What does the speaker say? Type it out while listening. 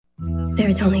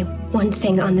There's only one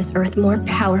thing on this earth more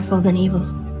powerful than evil,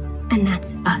 and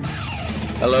that's us.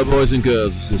 Hello, boys and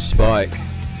girls. This is Spike.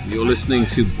 You're listening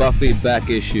to Buffy Back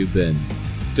Issue Bin.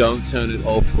 Don't turn it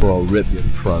off or I'll rip your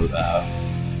throat out.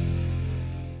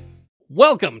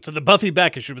 Welcome to the Buffy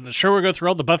Back Issue Bin, the show where we go through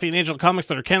all the Buffy and Angel comics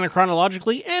that are canon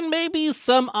chronologically, and maybe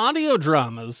some audio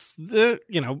dramas. Where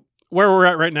we're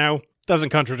at right now doesn't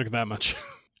contradict that much.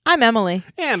 I'm Emily.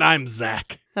 And I'm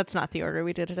Zach. That's not the order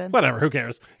we did it in. Whatever, who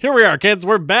cares? Here we are, kids.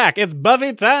 We're back. It's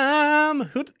Buffy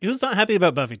time. Who's not happy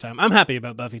about Buffy time? I'm happy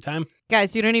about Buffy time.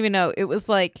 Guys, you don't even know. It was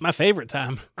like my favorite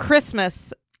time.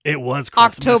 Christmas. It was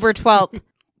Christmas. October 12th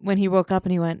when he woke up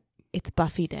and he went, it's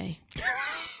Buffy Day.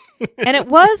 And it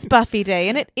was Buffy Day,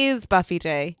 and it is Buffy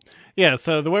Day. Yeah,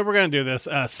 so the way we're going to do this,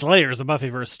 Slayers, a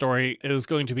Buffyverse story, is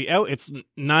going to be out. It's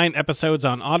 9 episodes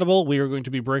on Audible. We are going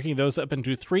to be breaking those up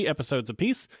into 3 episodes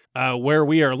apiece. Where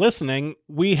we are listening,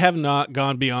 we have not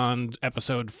gone beyond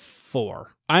episode 4.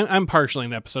 I'm partially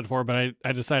in episode 4, but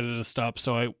I decided to stop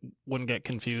so I wouldn't get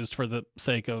confused for the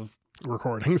sake of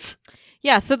recordings.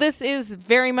 Yeah, so this is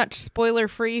very much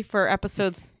spoiler-free for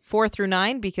episodes 4 through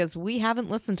 9 because we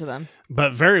haven't listened to them.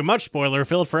 But very much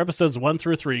spoiler-filled for episodes 1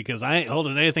 through 3 because I ain't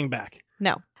holding anything back.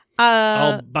 No.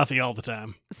 All Buffy all the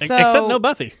time. So, except no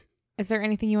Buffy. Is there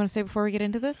anything you want to say before we get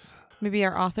into this? Maybe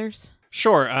our authors?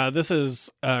 Sure. This is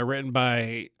written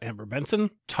by Amber Benson,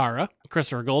 Tara,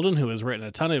 Christopher Golden, who has written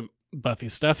a ton of Buffy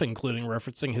stuff, including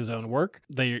referencing his own work.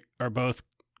 They are both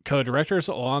co-directors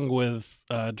along with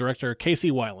director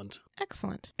Casey Weiland.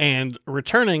 Excellent. And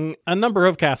returning a number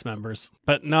of cast members,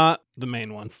 but not the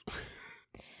main ones.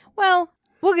 Well,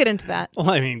 we'll get into that. Well,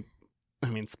 I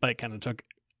mean, Spike kind of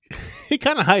he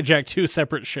kind of hijacked 2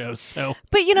 separate shows, so.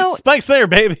 But Spike's there,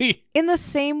 baby. In the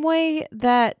same way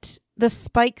that the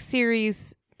Spike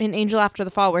series in Angel After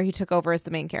the Fall, where he took over as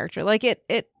the main character, like it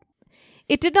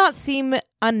did not seem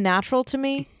unnatural to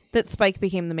me that Spike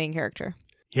became the main character.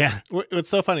 Yeah, what's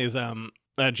so funny is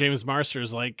James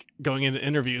Marsters like going into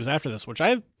interviews after this, which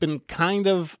I've been kind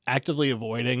of actively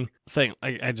avoiding, saying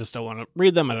I just don't want to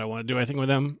read them. I don't want to do anything with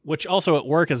them, which also at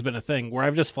work has been a thing where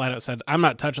I've just flat out said, I'm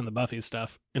not touching the Buffy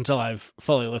stuff until I've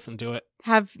fully listened to it.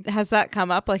 Has that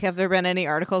come up? Like, have there been any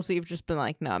articles that you've just been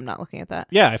like, no, I'm not looking at that?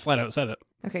 Yeah, I flat out said it.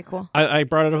 Okay, cool. I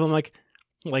brought it up. I'm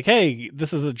like, hey,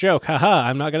 this is a joke. Haha,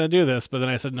 I'm not going to do this. But then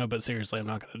I said, no, but seriously, I'm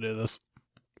not going to do this.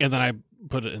 And then I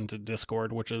put it into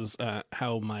Discord, which is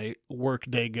how my work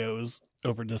day goes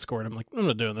over Discord. I'm like, I'm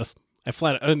not doing this. I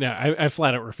flat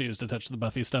out refuse to touch the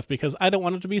Buffy stuff because I don't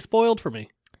want it to be spoiled for me.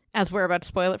 As we're about to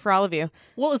spoil it for all of you.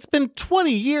 Well, it's been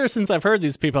 20 years since I've heard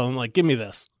these people. I'm like, give me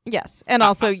this. Yes. And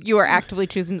also, you are actively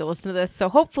choosing to listen to this. So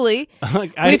hopefully,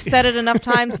 we've said it enough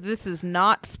times. This is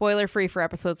not spoiler-free for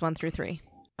episodes 1 through 3.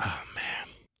 Oh, man.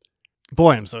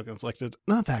 Boy, I'm so conflicted.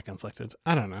 Not that conflicted.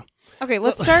 I don't know. Okay,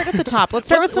 let's start at the top. Let's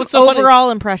start with some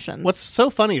overall impressions. What's so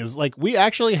funny is, like, we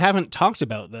actually haven't talked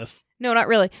about this. No, not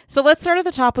really. So let's start at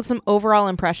the top with some overall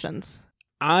impressions.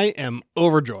 I am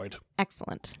overjoyed.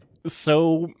 Excellent.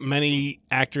 So many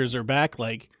actors are back.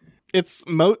 Like,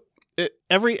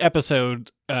 every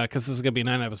episode, because this is going to be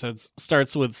 9 episodes,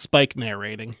 starts with Spike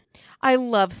narrating. I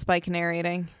love Spike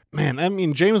narrating. Man, I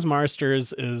mean, James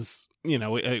Marsters is...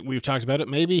 we've talked about it.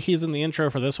 Maybe he's in the intro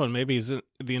for this one. Maybe he's in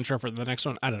the intro for the next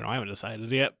one. I don't know. I haven't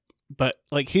decided yet. But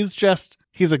like, he's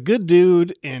a good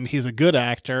dude and he's a good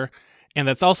actor. And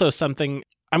that's also something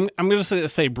I'm going to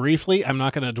say briefly. I'm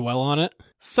not going to dwell on it.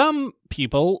 Some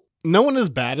people, no one is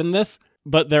bad in this,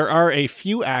 but there are a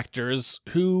few actors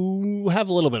who have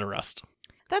a little bit of rust.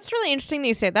 That's really interesting that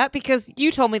you say that because you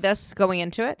told me this going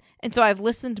into it. And so I've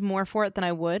listened more for it than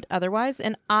I would otherwise.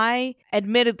 And I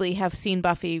admittedly have seen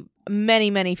Buffy many,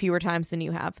 many fewer times than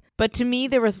you have. But to me,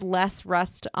 there was less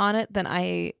rust on it than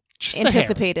I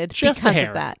anticipated because of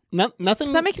that. Nothing.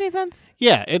 Does that make any sense?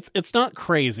 Yeah, it's not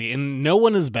crazy. And no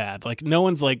one is bad. Like, no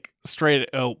one's like straight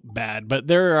bad. But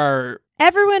there are...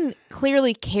 Everyone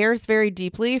clearly cares very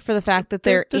deeply for the fact that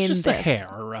they're in this. There's just a hair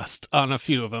rust on a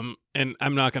few of them, and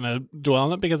I'm not going to dwell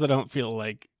on it because I don't feel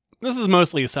like... This is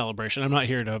mostly a celebration. I'm not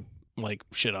here to, like,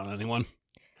 shit on anyone.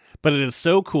 But it is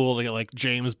so cool to get, like,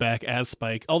 James back as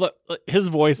Spike. Although his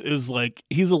voice is, like,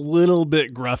 he's a little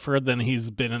bit gruffer than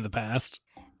he's been in the past.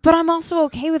 But I'm also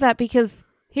okay with that because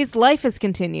his life has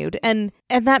continued, and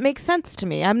that makes sense to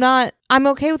me. I'm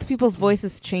okay with people's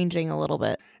voices changing a little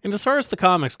bit. And as far as the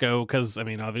comics go, because, I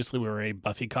mean, obviously we're a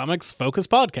Buffy Comics focused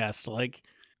podcast, like,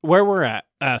 where we're at,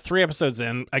 3 episodes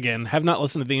in, again, have not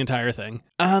listened to the entire thing.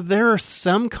 There are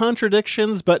some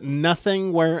contradictions, but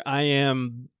nothing where I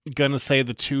am gonna say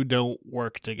the two don't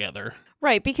work together.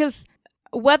 Right, because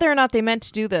whether or not they meant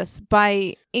to do this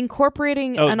by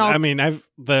incorporating one of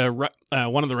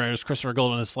the writers, Christopher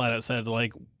Golden, has flat out said,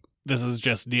 like, this is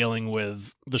just dealing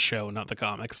with the show, not the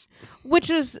comics. It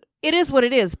is what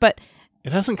it is, but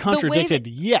it hasn't contradicted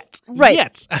yet. Right.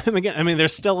 Yet.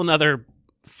 There's still another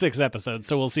 6 episodes,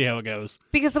 so we'll see how it goes.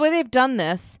 Because the way they've done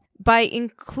this, by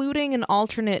including an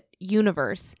alternate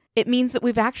universe, it means that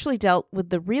we've actually dealt with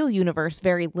the real universe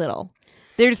very little.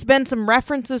 There's been some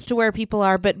references to where people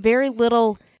are, but very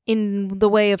little in the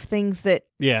way of things that...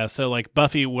 Yeah, so like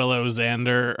Buffy, Willow,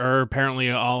 Xander are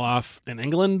apparently all off in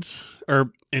England,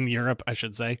 or in Europe, I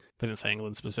should say. They didn't say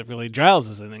England specifically. Giles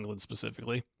is in England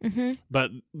specifically. Mm-hmm. But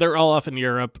they're all off in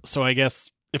Europe, so I guess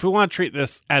if we want to treat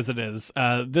this as it is,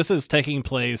 this is taking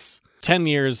place 10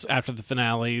 years after the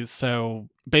finale, so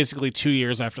basically 2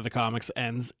 years after the comics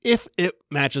ends, if it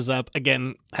matches up.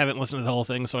 Again, haven't listened to the whole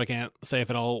thing, so I can't say if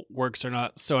it all works or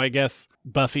not. So I guess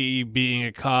Buffy being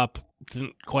a cop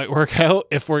didn't quite work out,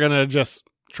 if we're going to just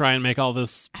try and make all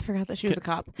this... I forgot that she was a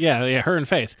cop. Yeah, her and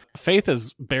Faith. Faith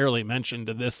is barely mentioned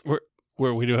in this,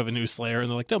 where we do have a new Slayer, and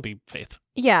they're like, don't be Faith.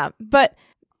 Yeah, but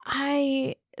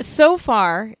so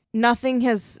far, nothing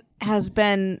has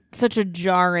been such a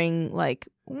jarring, like,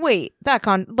 wait,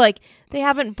 they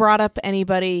haven't brought up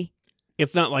anybody.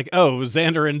 It's not like, oh,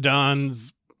 Xander and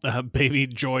Dawn's baby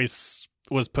Joyce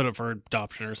was put up for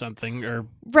adoption or something, or...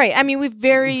 Right, we've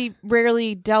very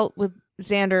rarely dealt with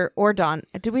Xander or Dawn.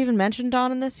 Did we even mention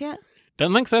Dawn in this yet?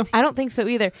 Don't think so. I don't think so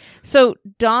either. So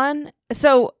Dawn,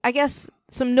 I guess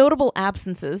some notable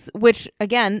absences, which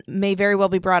again may very well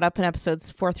be brought up in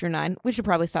episodes 4 through 9. We should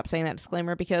probably stop saying that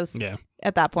disclaimer because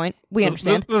at that point we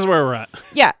understand. This is where we're at.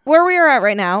 Yeah, where we are at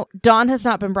right now. Dawn has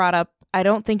not been brought up, I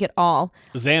don't think, at all.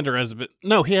 Xander has been.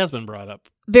 No, he has been brought up.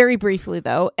 Very briefly,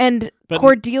 though. And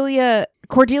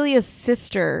Cordelia's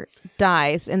sister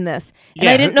dies in this. And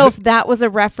I didn't know if that was a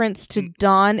reference to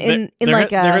Dawn there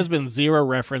has been zero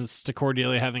reference to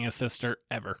Cordelia having a sister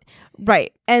ever.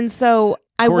 Right. And so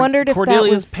I wondered if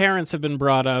Cordelia's parents have been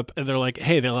brought up, and they're like,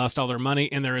 hey, they lost all their money,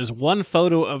 and there is one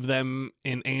photo of them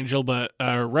in Angel, but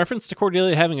a reference to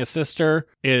Cordelia having a sister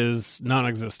is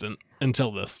non-existent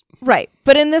until this. Right.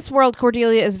 But in this world,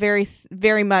 Cordelia is very,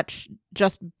 very much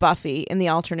just Buffy in the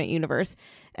alternate universe.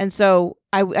 And so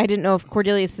I didn't know if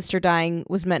Cordelia's sister dying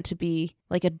was meant to be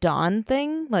like a Dawn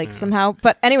thing, somehow.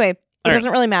 But anyway, it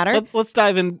doesn't really matter. Let's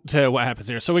dive into what happens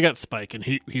here. So we got Spike, and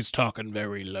he's talking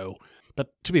very low.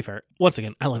 But to be fair, once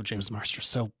again, I love James Marster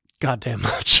so goddamn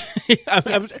much.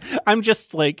 I'm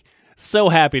just like so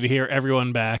happy to hear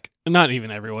everyone back. Not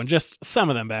even everyone, just some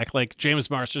of them back. Like James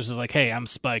Marsters is like, hey, I'm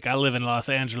Spike. I live in Los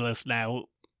Angeles now.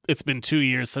 It's been 2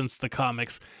 years since the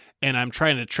comics, and I'm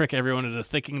trying to trick everyone into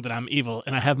thinking that I'm evil,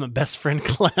 and I have my best friend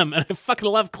Clem, and I fucking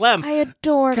love Clem. I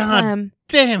adore Clem.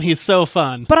 Damn, he's so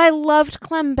fun. But I loved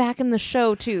Clem back in the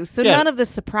show, too, so none of this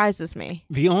surprises me.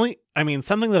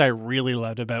 Something that I really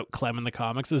loved about Clem in the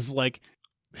comics is, like,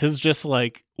 his just,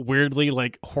 like, weirdly,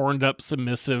 like, horned up,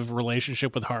 submissive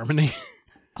relationship with Harmony.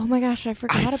 Oh my gosh, I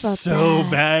forgot about that. I so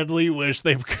badly wish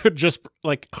they could just,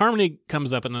 like, Harmony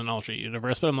comes up in an alternate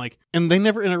universe, but I'm like, and they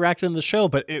never interacted in the show,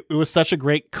 but it was such a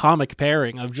great comic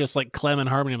pairing of just, like, Clem and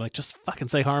Harmony. I'm like, just fucking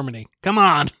say Harmony. Come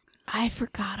on. I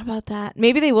forgot about that.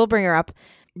 Maybe they will bring her up.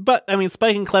 But,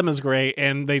 Spike and Clem is great,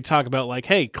 and they talk about, like,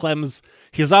 hey,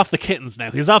 he's off the kittens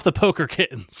now. He's off the poker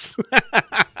kittens.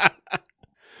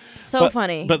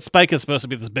 Funny. But Spike is supposed to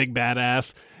be this big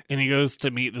badass, and he goes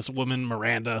to meet this woman,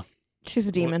 Miranda. She's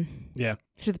a demon. Yeah.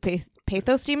 She's the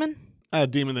pathos demon? A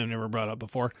demon they've never brought up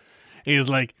before. He's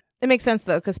like... It makes sense,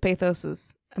 though, because pathos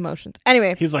is emotions.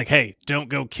 Anyway. He's like, hey, don't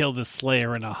go kill this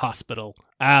Slayer in a hospital.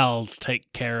 I'll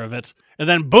take care of it. And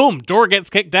then, boom, door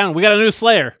gets kicked down. We got a new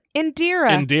Slayer.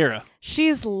 Indira.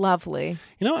 She's lovely.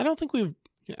 I don't think we've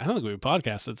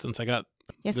podcasted since I got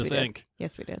this ink.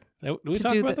 Yes, we did. Did we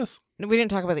talk about this? We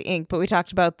didn't talk about the ink, but we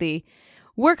talked about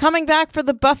we're coming back for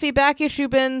the Buffy back issue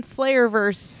bin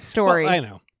Slayerverse story. Well, I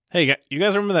know. Hey, you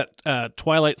guys remember that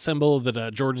Twilight symbol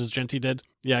that George's Genty did?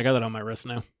 Yeah, I got that on my wrist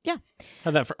now. Yeah.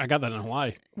 I got that in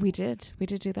Hawaii. We did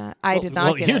do that. I did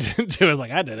not get it. You didn't do it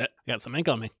like I did it. I got some ink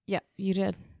on me. Yeah, you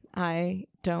did. I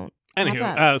don't.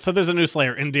 Anywho, so there's a new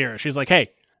Slayer, Indira. She's like,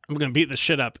 hey, I'm going to beat this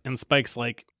shit up. And Spike's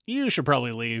like, you should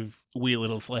probably leave, wee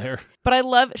little Slayer. But I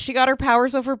love, she got her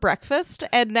powers over breakfast,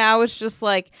 and now it's just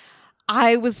like,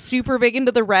 I was super big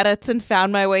into the Reddits and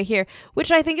found my way here,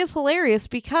 which I think is hilarious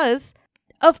because,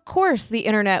 of course, the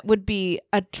internet would be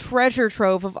a treasure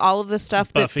trove of all of the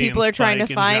stuff Buffy that people are trying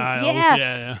to find.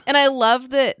 Yeah. And I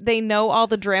love that they know all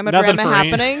the drama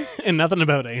happening. And nothing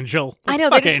about Angel. I know.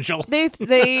 Fuck Angel.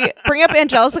 They bring up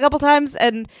Angelus a couple times,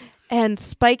 and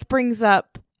Spike brings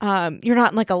up, you're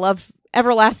not in like a love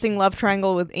everlasting love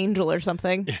triangle with Angel or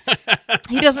something.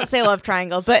 He doesn't say love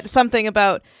triangle, but something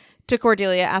about to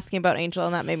Cordelia asking about Angel,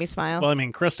 and that made me smile. Well, I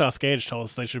mean, Christos Gage told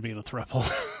us they should be in a throuple.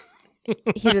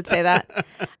 He did say that.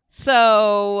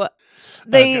 So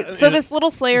this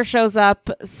little Slayer shows up.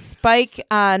 Spike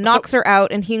knocks her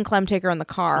out, and he and Clem take her in the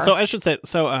car. So I should say,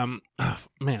 let me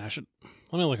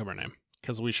look up her name,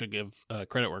 because we should give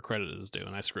credit where credit is due,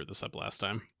 and I screwed this up last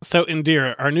time. So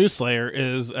Indira, our new Slayer,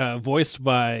 is voiced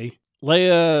by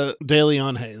Leia De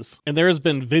Leon Hayes, and there has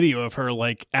been video of her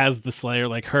like as the Slayer,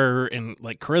 like her and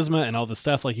like charisma and all this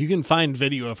stuff. Like you can find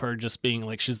video of her just being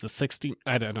like she's the 16.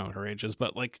 I don't know what her age is,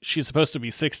 but like she's supposed to be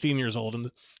 16 years old in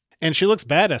this, and she looks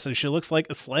badass and she looks like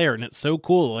a Slayer, and it's so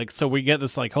cool. Like so we get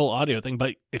this like whole audio thing,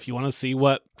 but if you want to see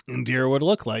what Indira would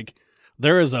look like,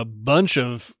 there is a bunch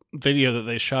of video that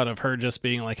they shot of her just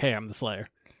being like, "Hey, I'm the Slayer,"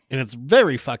 and it's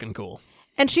very fucking cool.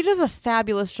 And she does a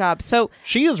fabulous job. So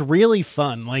she is really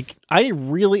fun. Like, I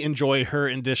really enjoy her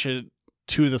addition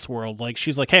to this world. Like,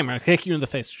 she's like, hey, I'm going to kick you in the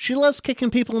face. She loves kicking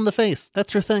people in the face.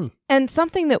 That's her thing. And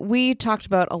something that we talked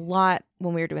about a lot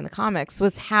when we were doing the comics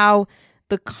was how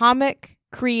the comic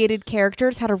created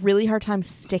characters had a really hard time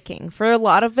sticking for a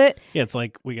lot of it. Yeah, it's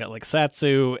like we got like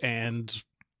Satsu and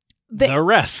the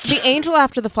rest. The Angel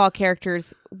After the Fall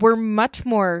characters were much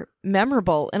more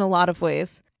memorable in a lot of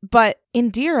ways. But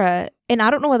Indira, and I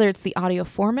don't know whether it's the audio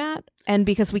format and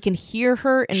because we can hear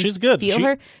her and she's good. Feel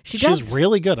her. She's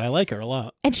really good. I like her a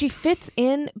lot. And she fits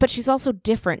in, but she's also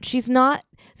different. She's not.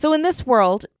 So in this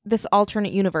world, this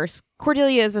alternate universe,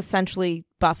 Cordelia is essentially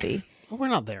Buffy. Well, we're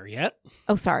not there yet.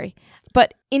 Oh, sorry.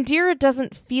 But Indira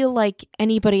doesn't feel like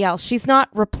anybody else. She's not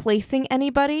replacing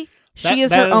anybody. She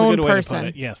is her own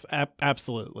person. Yes,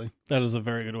 absolutely. That is a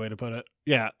very good way to put it.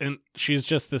 Yeah, and she's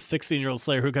just this 16-year-old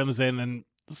Slayer who comes in and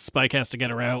Spike has to get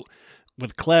her out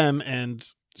with Clem, and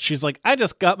she's like, I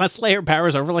just got my Slayer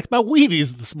powers over like my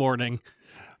Wheaties this morning.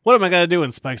 What am I going to do?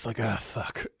 And Spike's like,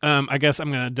 fuck. I guess I'm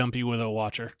going to dump you with a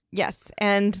Watcher. Yes,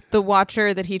 and the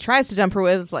Watcher that he tries to dump her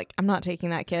with is like, I'm not taking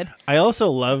that kid. I also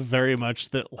love very much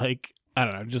that, like, I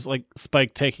don't know, just like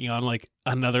Spike taking on like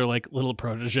another like little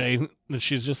protege, and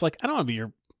she's just like, I'm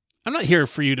not here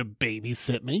for you to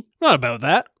babysit me. Not about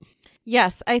that.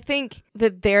 Yes, I think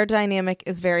that their dynamic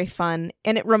is very fun,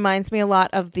 and it reminds me a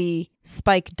lot of the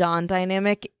Spike-Dawn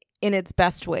dynamic in its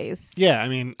best ways. Yeah, I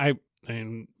mean,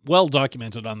 well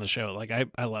documented on the show. Like,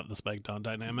 I love the Spike-Dawn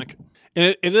dynamic.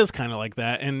 And it is kind of like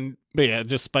that. But yeah,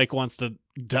 just Spike wants to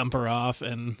dump her off,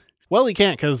 and, well, he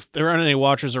can't because there aren't any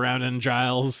Watchers around, and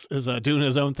Giles is doing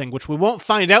his own thing, which we won't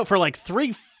find out for like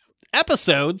 3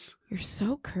 episodes. You're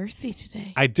so cursy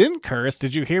today. I didn't curse.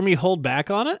 Did you hear me hold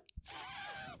back on it?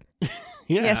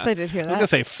 Yeah. Yes, I did hear that. I was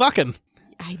going to say fucking.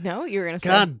 I know you were going to say.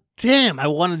 God damn, I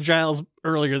wanted Giles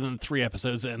earlier than 3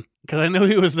 episodes in because I knew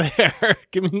he was there.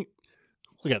 We'll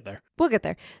get there. We'll get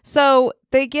there. So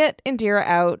they get Indira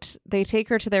out. They take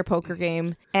her to their poker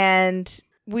game, and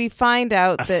we find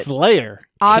out that Slayer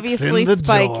obviously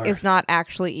Spike door. Is not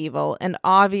actually evil, and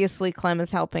obviously Clem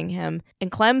is helping him.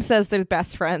 And Clem says they're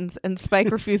best friends, and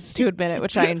Spike refuses to admit it,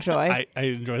 which I enjoy. I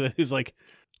enjoy that. He's like,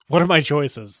 what are my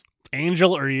choices?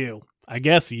 Angel or you? I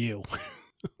guess you.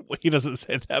 Well, he doesn't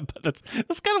say that, but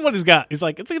that's kind of what he's got. He's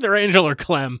like, it's either Angel or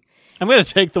Clem. I'm going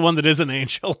to take the one that isn't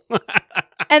Angel.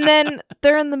 And then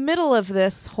they're in the middle of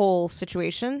this whole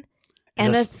situation,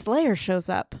 and a Slayer shows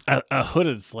up. A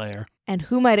hooded Slayer. And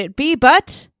who might it be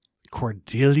but...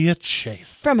 Cordelia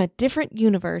Chase. From a different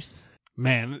universe.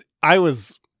 Man,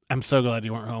 I'm so glad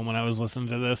you weren't home when I was listening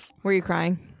to this. Were you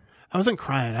crying? I wasn't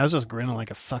crying. I was just grinning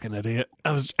like a fucking idiot.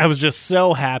 I was just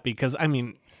so happy because, I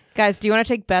mean... Guys, do you want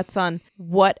to take bets on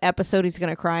what episode he's going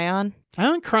to cry on? I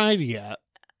haven't cried yet.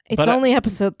 It's only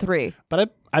episode 3.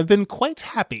 But I've been quite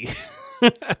happy.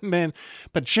 Man,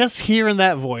 but just hearing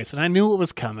that voice, and I knew it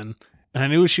was coming, and I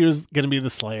knew she was going to be the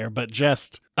Slayer, but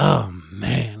just, oh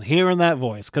man, hearing that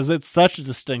voice, because it's such a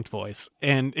distinct voice,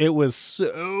 and it was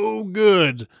so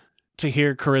good to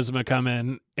hear Charisma come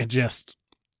in and just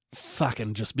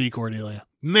fucking just be Cordelia.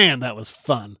 Man, that was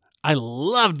fun. I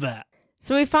loved that.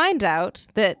 So we find out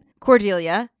that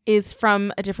Cordelia is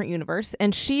from a different universe,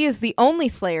 and she is the only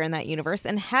Slayer in that universe,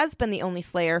 and has been the only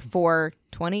Slayer for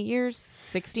 20 years,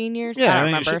 16 years? Yeah, I don't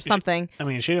remember. Something.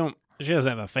 She doesn't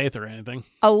have a faith or anything.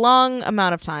 A long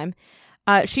amount of time.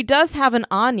 She does have an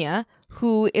Anya,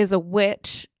 who is a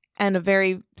witch, and a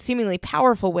very seemingly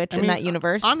powerful witch in that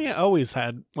universe. Anya always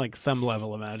had, like, some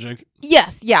level of magic.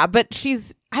 Yes, yeah, but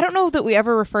I don't know that we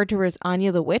ever referred to her as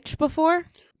Anya the Witch before.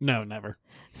 No, never.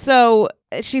 So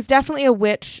she's definitely a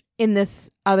witch in this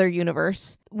other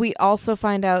universe. we also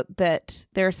find out that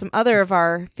there are some other of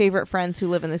our favorite friends who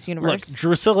live in this universe. Look,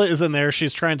 Drusilla is in there.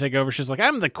 She's trying to take over. She's like,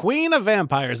 I'm the queen of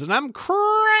vampires and I'm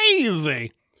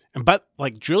crazy. But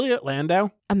like Juliet Landau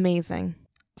Amazing.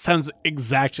 sounds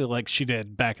exactly like she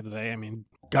did back in the day. I mean,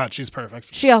 God, she's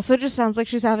perfect. She also just sounds like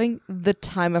she's having the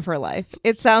time of her life.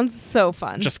 It sounds so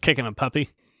fun. Just kicking a puppy.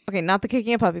 Okay, not the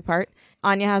kicking a puppy part.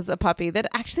 Anya has a puppy that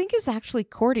I think is actually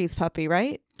Cordy's puppy,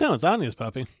 right? No, it's Anya's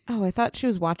puppy. Oh, I thought she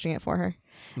was watching it for her.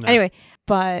 No. Anyway,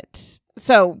 but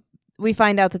so we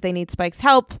find out that they need Spike's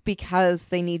help because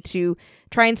they need to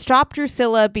try and stop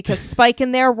Drusilla because Spike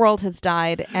in their world has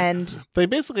died and They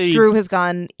basically Drew has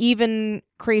gone even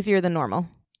crazier than normal.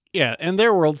 Yeah, in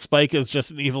their world, Spike is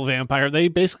just an evil vampire. They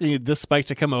basically need this Spike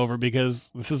to come over because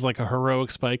this is like a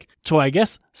heroic Spike to, I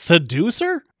guess, seduce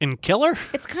her and kill her?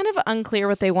 It's kind of unclear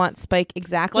what they want Spike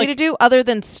exactly to do other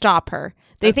than stop her.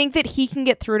 They think that he can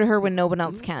get through to her when no one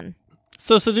else can.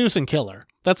 So seduce and kill her.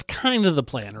 That's kind of the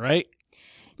plan, right?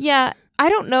 Yeah, I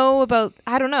don't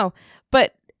know.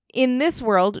 But in this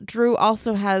world, Drew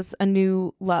also has a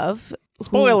new love.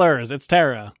 Spoilers, it's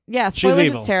Tara. Yeah, She's spoilers,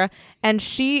 evil. it's Tara. And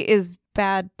she is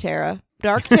bad Tara.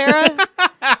 Dark Tara?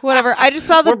 Whatever. I just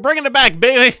saw We're the bringing it back,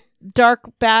 baby. dark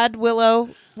bad Willow.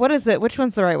 What is it? Which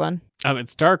one's the right one?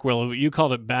 It's Dark Willow, but you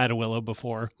called it Bad Willow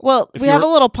before. Well, If we you have were-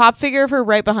 a little pop figure of her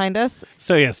right behind us.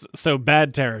 So yes, so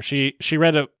bad Tara. She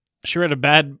read a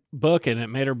bad book and it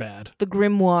made her bad. The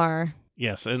grimoire.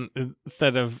 Yes, and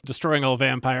instead of destroying all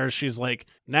vampires, she's like,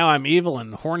 now I'm evil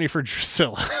and horny for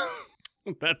Drusilla.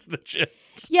 That's the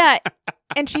gist. Yeah.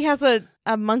 And she has a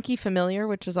monkey familiar,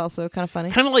 which is also kind of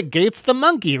funny. Kind of like Gates the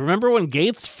monkey. Remember when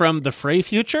Gates from the Frey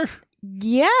future?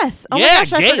 Yes. Oh Yeah, my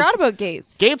gosh, I Gates. forgot about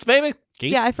Gates. Gates, baby.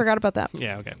 Gates. Yeah, I forgot about that.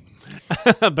 Yeah, okay.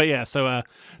 But yeah, so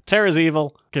Tara's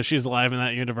evil because she's alive in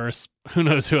that universe. Who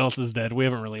knows who else is dead? We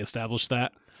haven't really established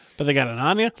that. But they got an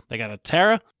Anya, they got a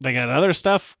Tara, they got other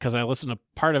stuff because I listened to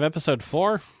part of episode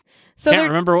 4. So Can't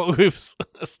remember what we've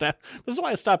established. This is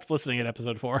why I stopped listening at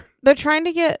episode 4. they're trying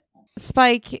to get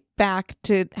Spike back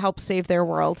to help save their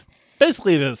world.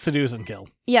 Basically to seduce and kill.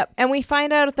 Yep. And we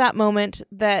find out at that moment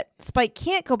that Spike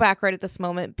can't go back right at this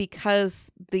moment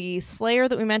because the Slayer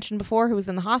that we mentioned before, who was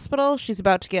in the hospital, she's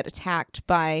about to get attacked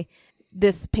by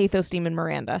this Pathos demon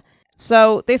Miranda.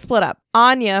 So they split up.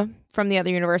 Anya from the other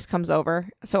universe comes over.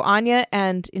 So Anya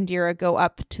and Indira go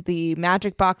up to the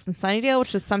magic box in Sunnydale,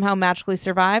 which has somehow magically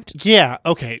survived. Yeah,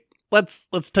 okay. Let's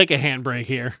take a handbrake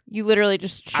here. You literally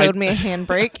just showed me a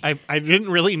handbrake. I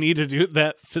didn't really need to do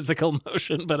that physical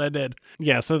motion, but I did.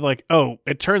 Yeah, so like, oh,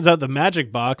 it turns out the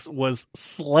magic box was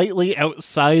slightly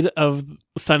outside of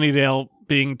Sunnydale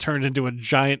being turned into a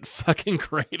giant fucking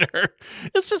crater.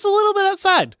 It's just a little bit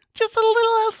outside. Just a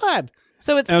little outside.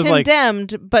 So it's I was like-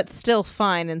 condemned, but still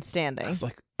fine and standing. I was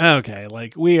like, okay,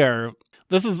 like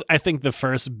this is, I think, the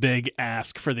first big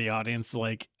ask for the audience.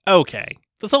 Like, okay,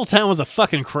 this whole town was a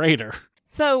fucking crater.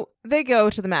 So they go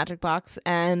to the magic box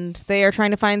and they are trying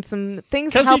to find some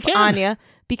things to 'Cause help you can. Anya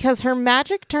because her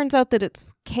magic turns out that it's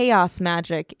chaos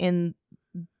magic in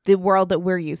the world that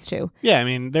we're used to. Yeah, I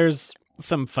mean, there's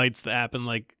some fights that happen,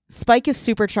 like Spike is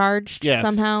supercharged Yes,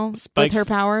 somehow Spike's- with her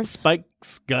powers.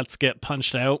 Spike's guts get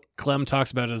punched out. Clem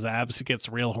talks about his abs. He gets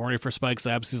real horny for Spike's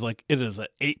abs. He's like, it is an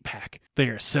 8-pack. They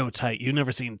are so tight. You've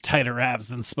never seen tighter abs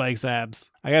than Spike's abs.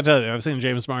 I gotta tell you, I've seen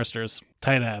James Marsters.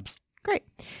 Tight abs. Great.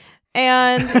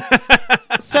 And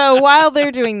so while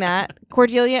they're doing that,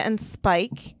 Cordelia and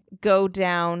Spike go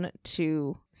down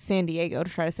to San Diego to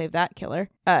try to save that killer.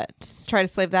 To try to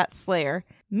save that Slayer.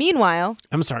 Meanwhile,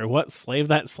 I'm sorry, what? Slave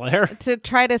that Slayer? to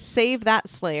try to save that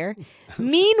Slayer.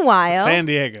 Meanwhile, San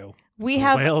Diego. we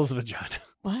have Whale's vagina.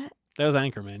 what? That was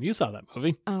Anchorman. You saw that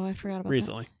movie Oh, I forgot about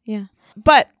recently. that. Yeah.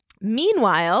 But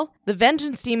meanwhile, the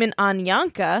vengeance demon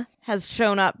Anyanka has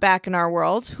shown up back in our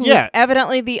world, who Yeah. is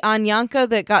evidently the Anyanka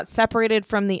that got separated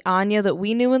from the Anya that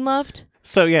we knew and loved.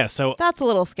 So yeah, so That's a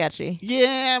little sketchy.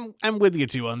 yeah, I'm with you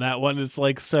too on that one. It's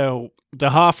like, so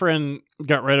DeHoffrin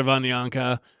got rid of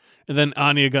Anyanka, and then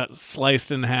Anya got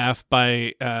sliced in half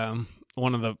by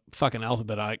one of the fucking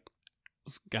alphabet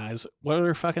guys. What are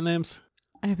their fucking names?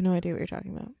 I have no idea what you're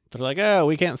talking about. They're like, oh,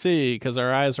 we can't see because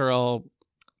our eyes are all.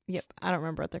 Yep, I don't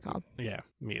remember what they're called. Yeah,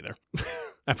 me either.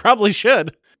 I probably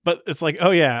should, but it's like,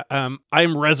 oh yeah,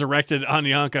 I'm resurrected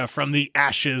Anyanka from the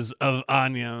ashes of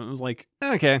Anya. I was like,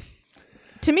 okay.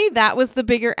 To me, that was the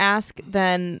bigger ask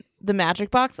than the magic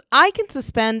box. I can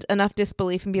suspend enough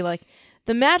disbelief and be like,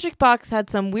 the magic box had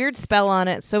some weird spell on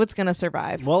it, so it's going to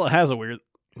survive. Well, it has a weird.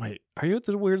 Wait, are you at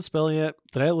the weird spell yet?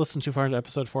 Did I listen too far into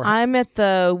episode 4? I'm at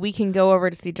the we can go over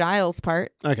to see Giles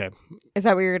part. Okay. Is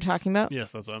that what you're talking about?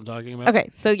 Yes, that's what I'm talking about. Okay,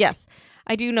 so yes,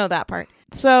 I do know that part.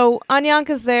 So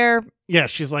Anyanka's there. Yeah,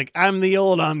 she's like, I'm the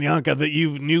old Anyanka that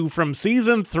you knew from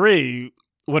season 3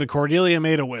 when Cordelia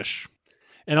made a wish.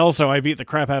 And also, I beat the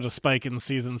crap out of Spike in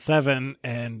season 7,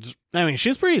 and I mean,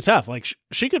 she's pretty tough. Like,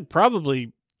 she could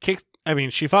probably kick. I mean,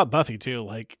 she fought Buffy too.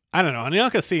 Like, I don't know.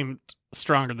 Anyanka seemed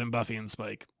stronger than Buffy and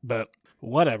Spike, but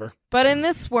whatever. But in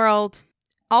this world,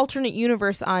 alternate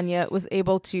universe Anya was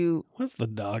able to. What's the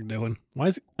dog doing? Why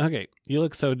is he... Okay, you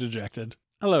look so dejected.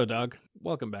 Hello, dog.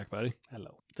 Welcome back, buddy.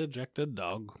 Hello. Dejected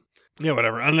dog. Yeah,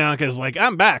 whatever. Anyanka's like,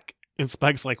 I'm back. And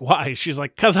Spike's like, why? She's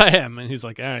like, 'cause I am. And he's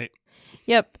like, all right.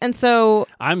 Yep. And so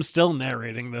I'm still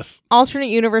narrating this. alternate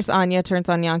universe Anya turns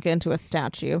Anyanka into a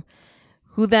statue,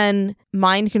 who then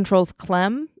mind controls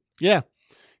Clem. Yeah.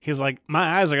 He's like,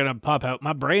 my eyes are going to pop out.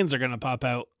 My brains are going to pop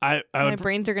out. My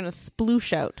brains are going to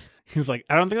sploosh out. He's like,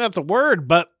 I don't think that's a word,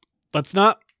 but let's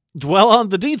not dwell on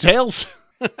the details.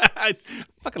 I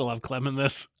fucking love Clem in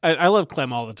this. I love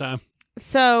Clem all the time.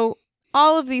 So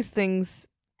all of these things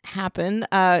happen.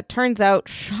 Turns out,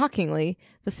 shockingly,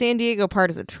 the San Diego part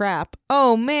is a trap.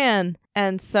 Oh, man.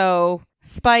 And so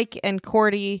Spike and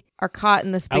Cordy are caught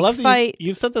in this big fight.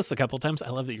 You've said this a couple times.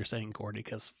 I love that you're saying Cordy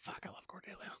because, fuck, I love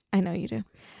Cordelia. I know you do.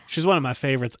 She's one of my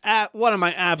favorites. One of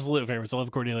my absolute favorites. I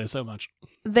love Cordelia so much.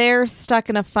 They're stuck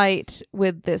in a fight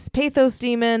with this Pathos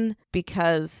demon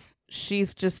because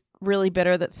she's just really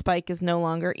bitter that Spike is no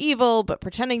longer evil, but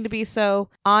pretending to be so.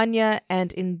 Anya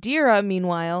and Indira,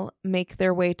 meanwhile, make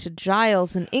their way to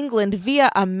Giles in England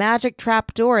via a magic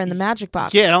trap door in the magic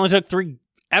box. Yeah, it only took 3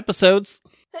 episodes.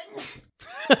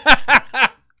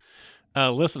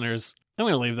 Listeners, I'm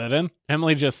going to leave that in.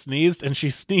 Emily just sneezed, and she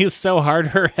sneezed so hard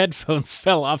her headphones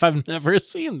fell off. I've never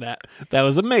seen that. That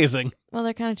was amazing. Well,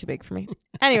 they're kind of too big for me.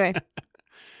 Anyway.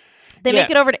 They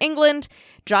make it over to England.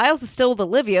 Giles is still with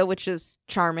Olivia, which is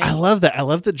charming. I love that. I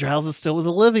love that Giles is still with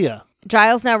Olivia.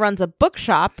 Giles now runs a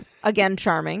bookshop. Again,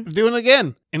 charming. Doing it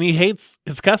again. And he hates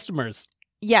his customers.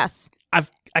 Yes.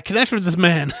 I connect with this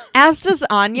man. As does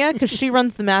Anya, because she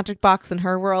runs the magic box in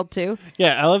her world, too.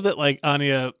 Yeah, I love that, like,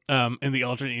 Anya, in the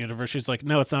alternate universe, she's like,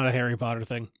 no, it's not a Harry Potter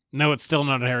thing. No, it's still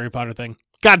not a Harry Potter thing.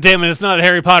 God damn it, it's not a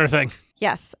Harry Potter thing.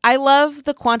 Yes. I love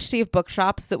the quantity of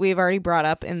bookshops that we've already brought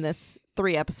up in this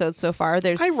 3 episodes so far.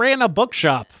 I ran a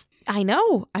bookshop. I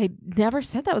know. I never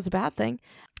said that was a bad thing.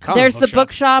 There's the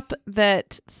bookshop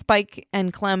that Spike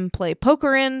and Clem play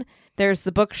poker in. There's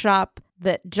the bookshop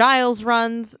that Giles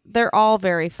runs. They're all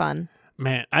very fun.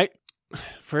 Man, I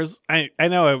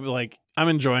know I'm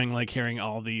enjoying like hearing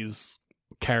all these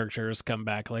characters come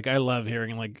back. Like I love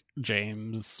hearing like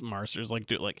James Marsters like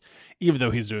do like even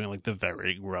though he's doing like the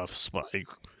very rough Spike,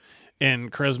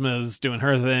 and Charisma's doing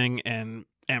her thing, and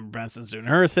Amber Benson's doing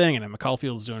her thing, and Emma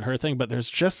Caulfield's doing her thing, but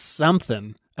there's just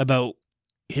something about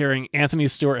hearing Anthony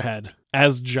Stewart Head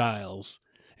as Giles,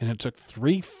 and it took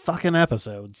 3 fucking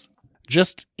episodes.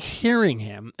 Just hearing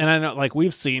him, and I know like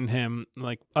we've seen him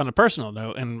like on a personal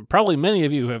note, and probably many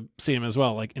of you have seen him as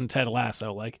well, like in Ted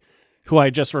Lasso, like who I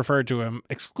just referred to him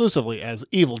exclusively as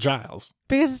Evil Giles.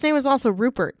 Because his name was also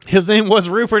Rupert. His name was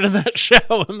Rupert in that show.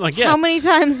 I'm like, yeah. How many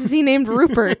times is he named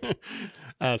Rupert?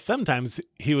 Sometimes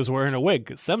he was wearing a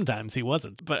wig. Sometimes he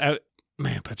wasn't. But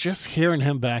but just hearing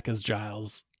him back as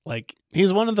Giles, like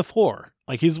he's one of the 4.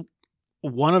 Like he's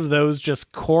one of those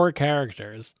just core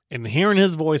characters, and hearing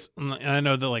his voice. And I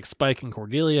know that like Spike and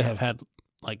Cordelia have had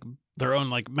like their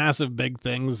own like massive big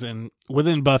things and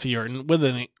within Buffy or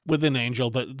within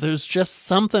Angel, but there's just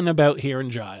something about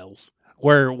hearing Giles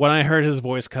where when I heard his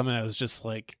voice coming, I was just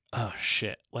like, oh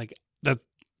shit. Like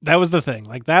that was the thing.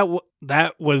 Like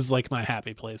that was like my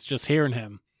happy place, just hearing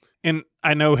him. And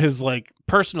I know his like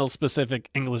personal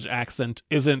specific English accent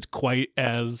isn't quite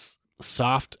as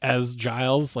soft as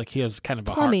Giles. Like he has kind of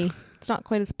a plummy. It's not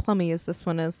quite as plummy as this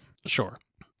one is. Sure.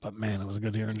 But man, it was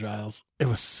good hearing Giles. It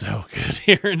was so good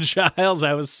hearing Giles.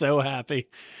 I was so happy.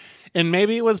 And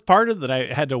maybe it was part of that I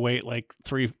had to wait like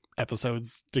 3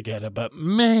 episodes to get it. But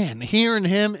man, hearing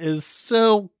him is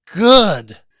so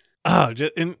good. Oh,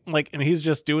 and he's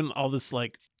just doing all this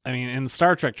like, I mean, in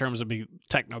Star Trek terms it'd be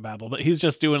technobabble, but he's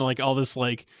just doing like all this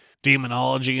like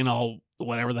demonology and all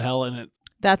whatever the hell in it.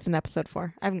 That's in episode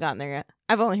 4. I haven't gotten there yet.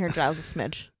 I've only heard Giles a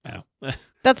smidge. Oh.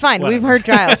 That's fine. Whatever. We've heard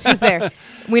Giles. He's there.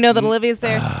 We know that Olivia's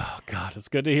there. Oh, God. It's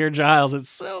good to hear Giles. It's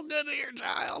so good to hear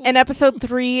Giles. And episode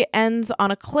 3 ends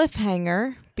on a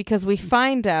cliffhanger because we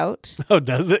find out. Oh,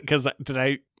 does it? Because did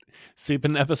I sleep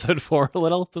in episode 4 a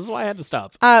little? This is why I had to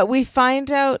stop. We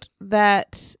find out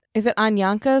that, is it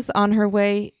Anyanka's on her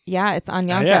way? Yeah, it's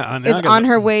Anyanka. Anyanka's is on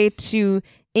her way to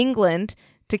England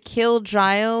to kill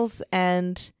Giles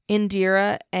and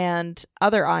Indira and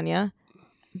other Anya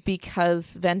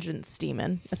because vengeance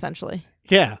demon, essentially.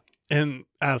 Yeah. And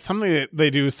something that they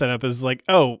do set up is like,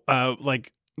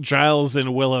 like Giles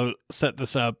and Willow set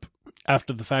this up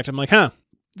after the fact. I'm like,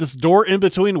 this door in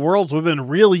between worlds would have been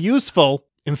really useful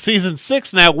in season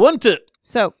 6 now, wouldn't it?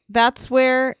 So that's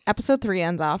where episode 3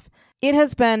 ends off. It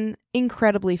has been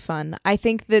incredibly fun. I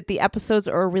think that the episodes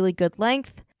are a really good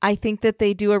length. I think that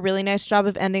they do a really nice job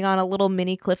of ending on a little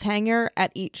mini cliffhanger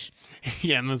at each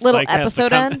and then little Spike has to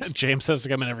episode come, end. James has to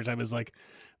come in every time. Is like,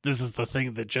 this is the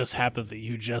thing that just happened that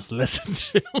you just listened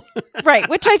to. Right,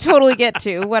 which I totally get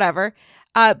to, whatever.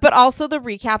 But also the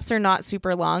recaps are not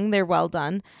super long. They're well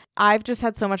done. I've just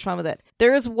had so much fun with it.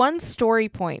 There is one story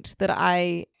point that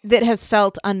has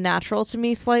felt unnatural to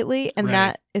me slightly, and Right.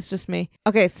 that is just me.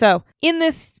 Okay, so in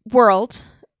this world,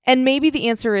 and maybe the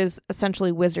answer is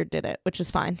essentially Wizard did it, which is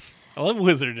fine. I love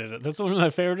Wizard did it. That's one of my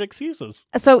favorite excuses.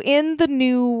 So in the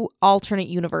new alternate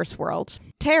universe world,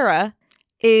 Tara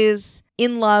is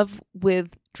in love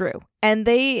with Drew. And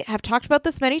they have talked about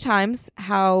this many times,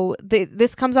 how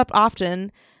this comes up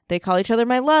often. They call each other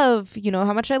my love, you know,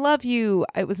 how much I love you.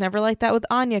 It was never like that with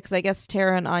Anya, because I guess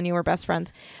Tara and Anya were best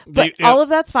friends. But all of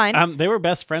that's fine. They were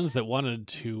best friends that wanted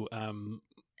to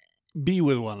be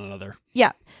with one another.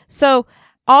 Yeah. So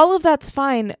all of that's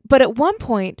fine. But at one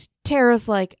point, Tara's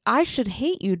like, I should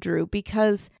hate you, Drew,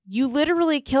 because you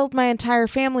literally killed my entire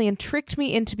family and tricked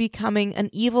me into becoming an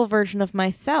evil version of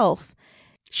myself.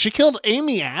 She killed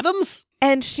Amy Adams?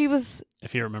 And she was...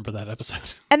 If you remember that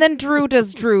episode. And then Drew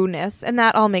does Drewness, and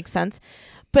that all makes sense.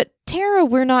 But Tara,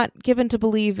 we're not given to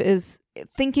believe, is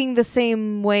thinking the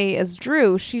same way as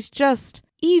Drew. She's just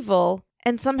evil,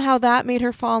 and somehow that made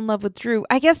her fall in love with Drew.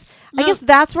 I guess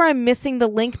that's where I'm missing the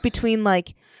link between,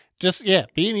 like... Just, yeah,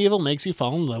 being evil makes you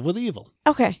fall in love with evil.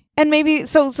 Okay. And maybe...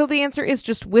 So the answer is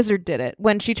just Wizard did it.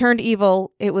 When she turned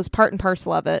evil, it was part and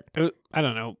parcel of it. I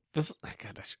don't know.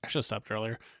 God, I should have stopped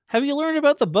earlier. Have you learned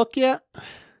about the book yet?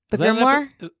 The grimoire?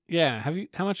 Yeah.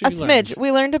 How much have you smidge. learned?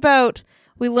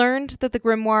 We learned that the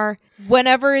grimoire,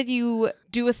 whenever you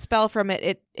do a spell from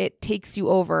it, it takes you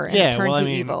over and it turns you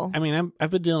evil. I mean, I've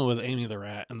been dealing with Amy the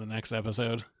Rat in the next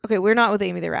episode. Okay, we're not with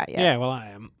Amy the Rat yet. Yeah, well,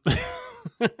 I am.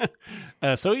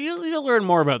 So you'll learn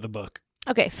more about the book.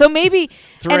 Okay, so maybe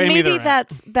Amy the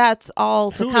Rat. that's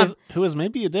all to come. Who is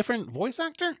maybe a different voice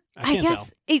actor? I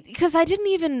guess because I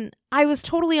was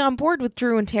totally on board with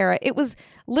Drew and Tara. It was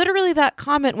literally that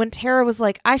comment when Tara was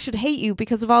like, I should hate you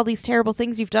because of all these terrible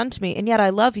things you've done to me, and yet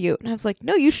I love you. And I was like,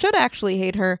 no, you should actually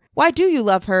hate her. Why do you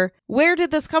love her? Where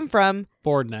did this come from?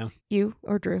 Bored now. You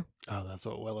or Drew? Oh, that's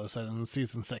what Willow said in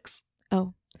season 6.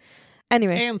 Oh.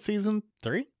 Anyway. And season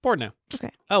 3? Bored now.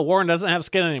 Okay. Oh, Warren doesn't have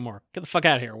skin anymore. Get the fuck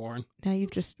out of here, Warren. Now you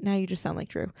just sound like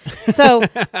Drew. So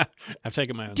I've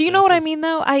taken my own do you know what I mean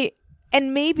though?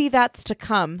 And maybe that's to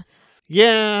come.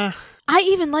 Yeah. I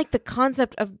even like the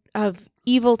concept of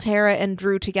evil Tara and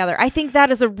Drew together. I think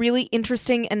that is a really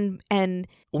interesting and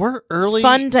we're early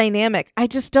fun dynamic. I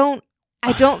don't see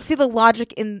I don't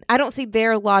see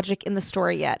their logic in the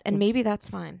story yet, and maybe that's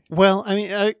fine. Well, I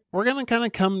mean, we're going to kind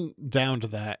of come down to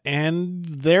that, and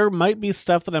there might be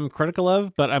stuff that I'm critical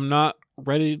of, but I'm not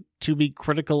ready to be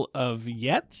critical of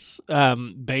yet,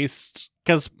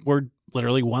 because we're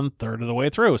literally 1/3 of the way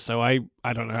through, so I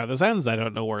don't know how this ends. I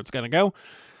don't know where it's going to go.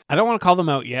 I don't want to call them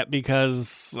out yet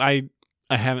because I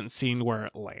haven't seen where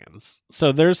it lands.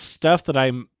 So there is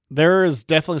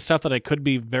definitely stuff that I could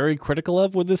be very critical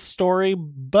of with this story,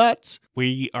 but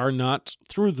we are not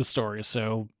through the story,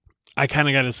 so I kind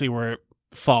of got to see where it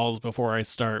falls before I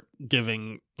start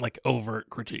giving like overt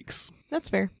critiques. That's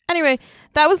fair. Anyway,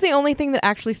 that was the only thing that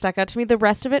actually stuck out to me. The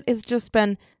rest of it has just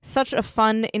been such a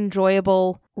fun,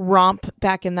 enjoyable romp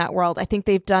back in that world. I think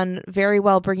they've done very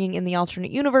well bringing in the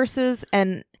alternate universes,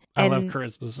 and I love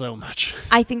charisma so much.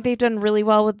 I think they've done really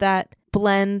well with that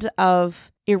blend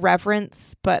of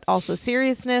irreverence but also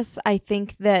seriousness. I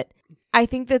think that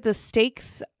the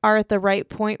stakes are at the right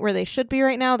point where they should be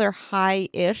right now. They're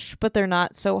high-ish, but they're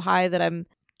not so high that I'm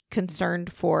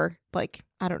concerned for, like,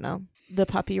 I don't know, the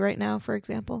puppy right now, for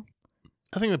example.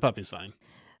 I think the puppy's fine.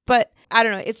 But I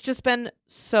don't know, it's just been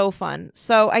so fun.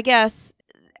 So I guess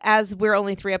as we're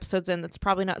only 3 episodes in, that's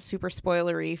probably not super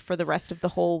spoilery for the rest of the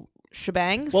whole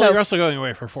shebang. Well, so you're also going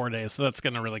away for 4 days, so that's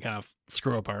going to really kind of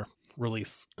screw up our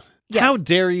release. Yes. How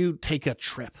dare you take a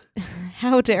trip?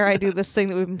 How dare I do this thing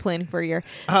that we've been planning for a year?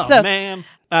 Oh, man.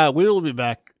 We will be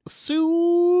back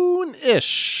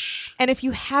soon-ish. And if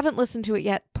you haven't listened to it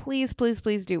yet, please, please,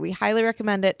 please do. We highly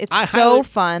recommend it. It's so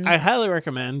fun. I highly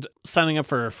recommend signing up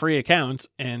for a free account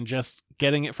and just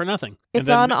getting it for nothing. It's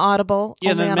on Audible.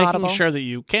 Yeah, and then making Audible. sure that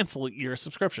you cancel your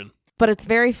subscription. but it's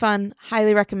very fun.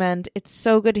 Highly recommend. It's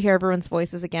so good to hear everyone's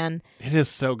voices again. It is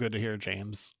so good to hear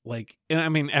James. Like, and I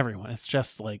mean, everyone. It's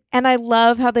just like... And I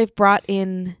love how they've brought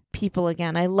in people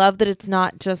again. I love that it's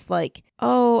not just like,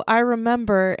 oh, I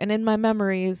remember, and in my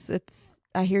memories,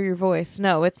 I hear your voice.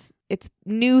 No, it's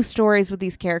new stories with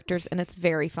these characters, and it's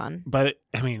very fun. But,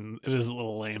 I mean, it is a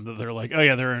little lame that they're like, oh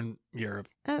yeah, they're in Europe.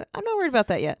 I'm not worried about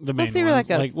that yet. The main We'll see ones. where that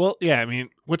goes. Like, well, yeah, I mean,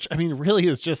 which, I mean, really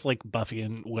is just like Buffy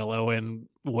and Willow, and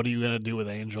what are you going to do with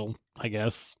Angel, I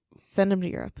guess? Send him to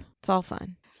Europe. It's all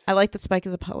fine. I like that Spike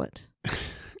is a poet.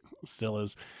 Still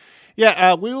is.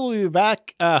 Yeah, we will be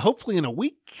back hopefully in a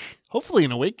week.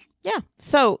 Yeah.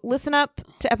 So listen up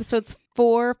to episodes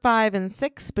 4, 5, and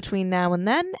 6 between now and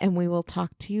then, and we will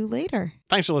talk to you later.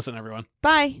 Thanks for listening, everyone.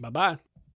 Bye. Bye-bye.